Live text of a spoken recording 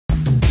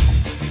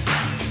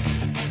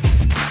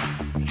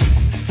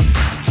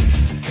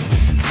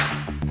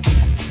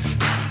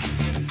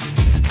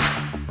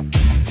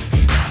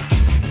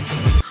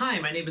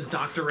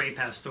Dr. Ray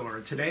Pastor.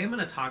 Today I'm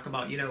going to talk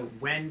about,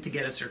 when to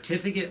get a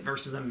certificate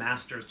versus a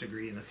master's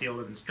degree in the field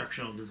of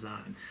instructional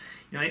design.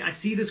 I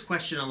see this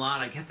question a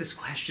lot. I get this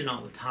question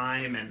all the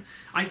time, and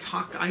I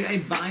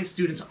advise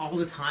students all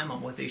the time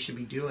on what they should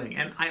be doing.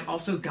 And I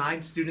also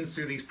guide students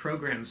through these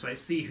programs, so I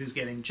see who's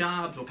getting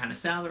jobs, what kind of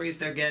salaries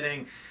they're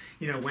getting,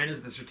 when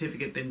has the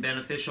certificate been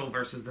beneficial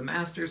versus the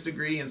master's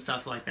degree and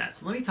stuff like that.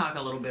 So let me talk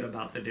a little bit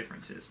about the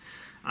differences.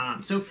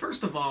 So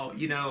first of all,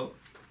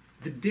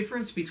 the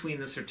difference between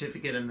the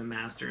certificate and the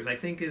master's, I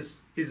think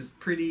there's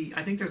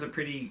a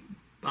pretty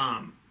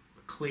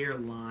clear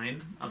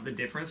line of the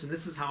difference, and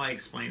this is how I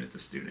explain it to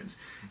students.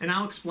 And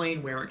I'll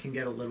explain where it can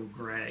get a little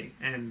gray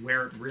and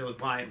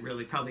why it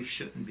really probably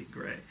shouldn't be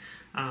gray.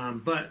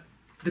 But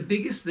the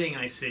biggest thing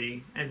I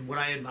see, and what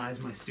I advise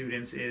my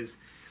students is,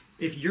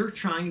 if you're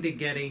trying to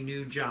get a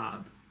new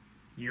job,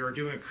 you're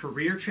doing a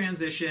career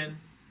transition,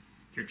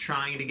 you're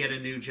trying to get a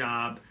new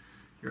job,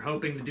 you're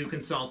hoping to do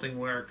consulting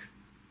work,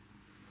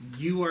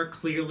 you are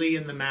clearly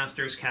in the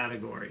master's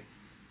category,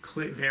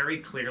 very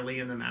clearly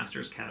in the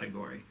master's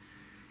category.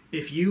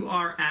 If you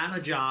are at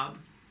a job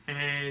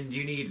and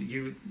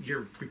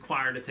you're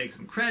required to take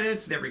some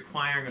credits, they're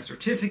requiring a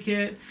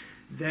certificate,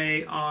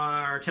 they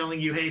are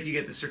telling you, hey, if you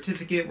get the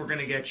certificate, we're going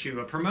to get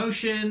you a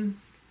promotion,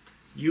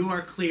 you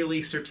are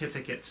clearly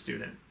certificate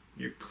student.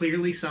 You're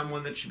clearly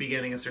someone that should be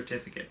getting a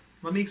certificate.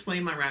 Let me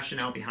explain my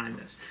rationale behind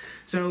this.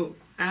 So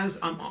as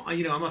I'm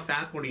a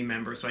faculty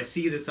member, so I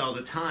see this all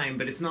the time,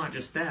 but it's not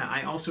just that.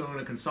 I also own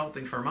a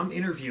consulting firm. I'm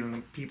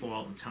interviewing people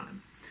all the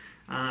time.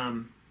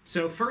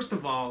 So first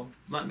of all,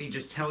 let me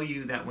just tell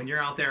you that when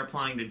you're out there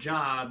applying to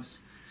jobs,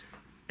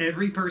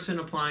 every person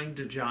applying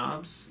to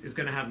jobs is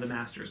going to have the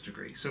master's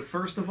degree. So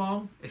first of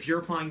all, if you're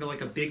applying to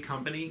like a big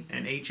company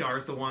and HR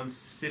is the one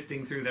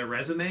sifting through their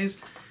resumes,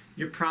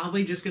 you're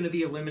probably just going to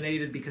be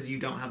eliminated because you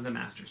don't have the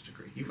master's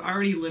degree. You've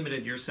already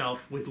limited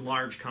yourself with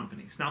large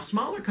companies. Now,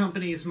 smaller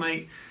companies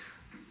might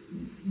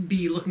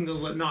be looking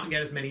to not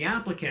get as many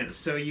applicants,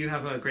 so you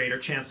have a greater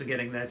chance of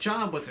getting that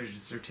job with a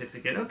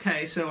certificate.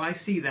 Okay, so I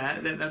see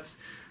that.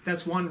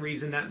 That's one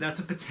reason.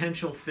 That's a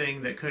potential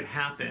thing that could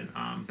happen.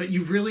 But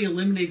you've really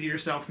eliminated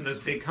yourself from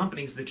those big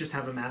companies that just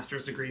have a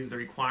master's degree as the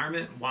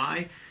requirement.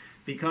 Why?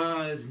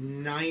 Because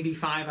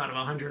 95 out of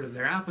 100 of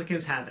their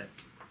applicants have it.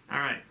 All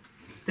right.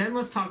 Then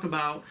let's talk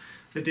about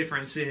the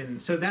difference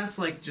so that's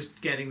like just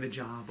getting the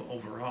job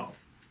overall.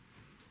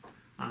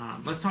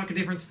 Let's talk a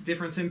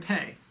difference in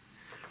pay.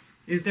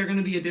 Is there going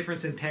to be a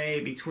difference in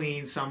pay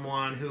between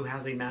someone who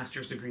has a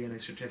master's degree and a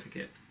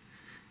certificate?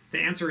 The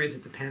answer is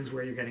it depends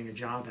where you're getting a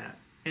job at.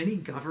 Any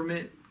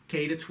government,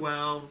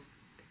 K-12,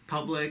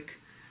 public,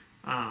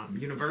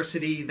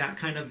 university, that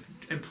kind of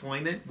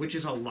employment, which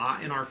is a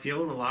lot in our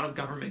field, a lot of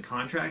government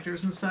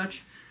contractors and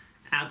such,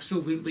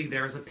 absolutely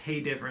there's a pay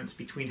difference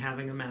between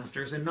having a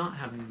master's and not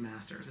having a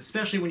master's,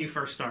 especially when you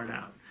first start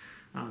out.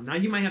 Now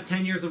you might have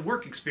 10 years of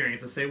work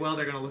experience and say, well,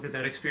 they're going to look at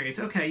that experience.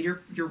 Okay,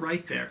 you're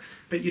right there.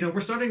 But we're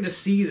starting to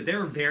see that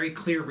there are very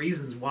clear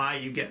reasons why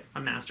you get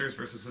a master's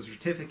versus a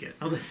certificate.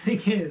 Now the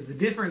thing is, the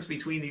difference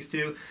between these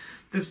two,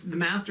 the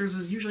master's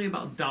is usually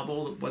about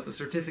double what the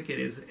certificate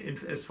is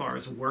as far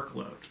as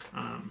workload.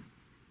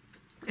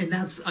 And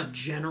that's a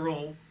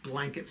general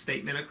blanket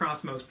statement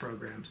across most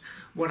programs.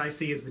 What I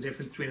see is the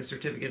difference between a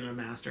certificate and a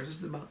master's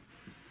is about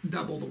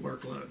double the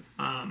workload.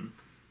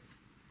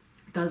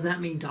 Does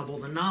that mean double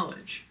the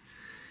knowledge?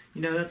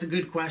 That's a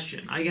good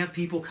question. I have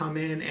people come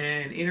in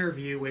and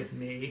interview with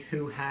me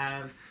who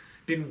have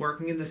been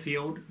working in the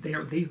field.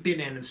 They've been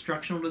an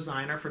instructional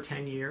designer for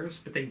 10 years,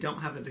 but they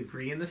don't have a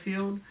degree in the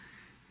field,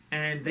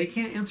 and they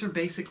can't answer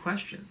basic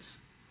questions.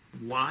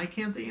 Why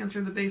can't they answer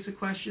the basic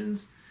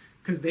questions?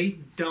 Because they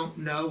don't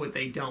know what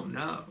they don't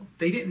know.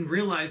 They didn't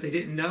realize they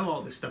didn't know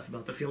all this stuff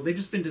about the field. They've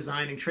just been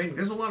designing training.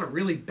 There's a lot of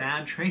really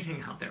bad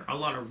training out there. A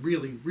lot of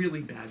really,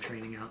 really bad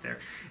training out there.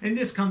 And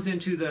this comes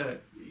into the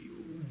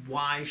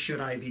why should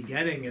I be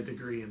getting a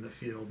degree in the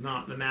field,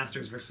 not the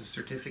master's versus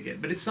certificate.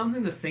 But it's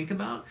something to think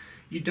about.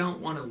 You don't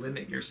want to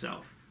limit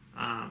yourself.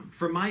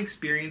 From my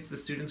experience, the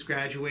students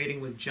graduating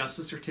with just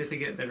a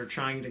certificate that are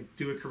trying to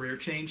do a career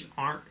change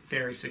aren't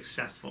very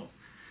successful.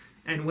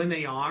 And when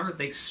they are,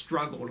 they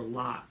struggled a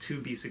lot to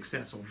be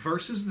successful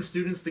versus the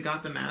students that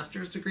got the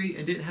master's degree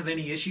and didn't have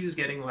any issues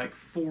getting like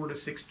 4 to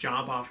 6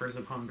 job offers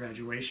upon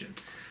graduation.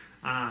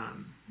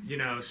 And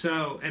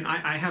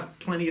I have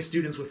plenty of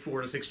students with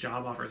 4 to 6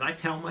 job offers. I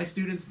tell my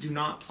students, do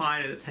not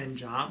apply to the 10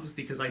 jobs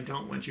because I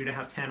don't want you to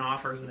have 10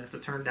 offers and have to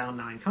turn down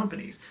 9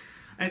 companies.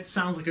 It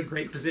sounds like a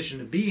great position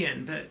to be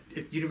in, but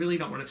you really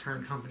don't want to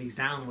turn companies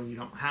down when you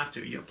don't have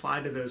to. You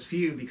apply to those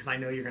few because I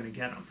know you're going to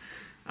get them.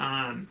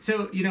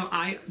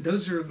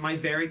 Those are my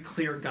very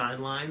clear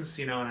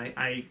guidelines, and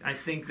I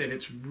think that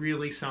it's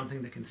really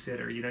something to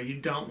consider. You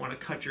don't want to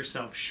cut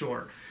yourself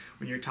short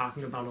when you're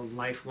talking about a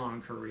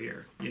lifelong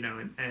career,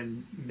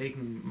 and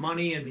making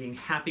money and being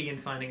happy and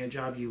finding a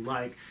job you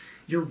like.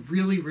 You're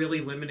really,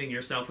 really limiting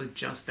yourself with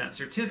just that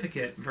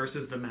certificate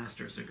versus the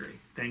master's degree.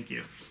 Thank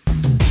you.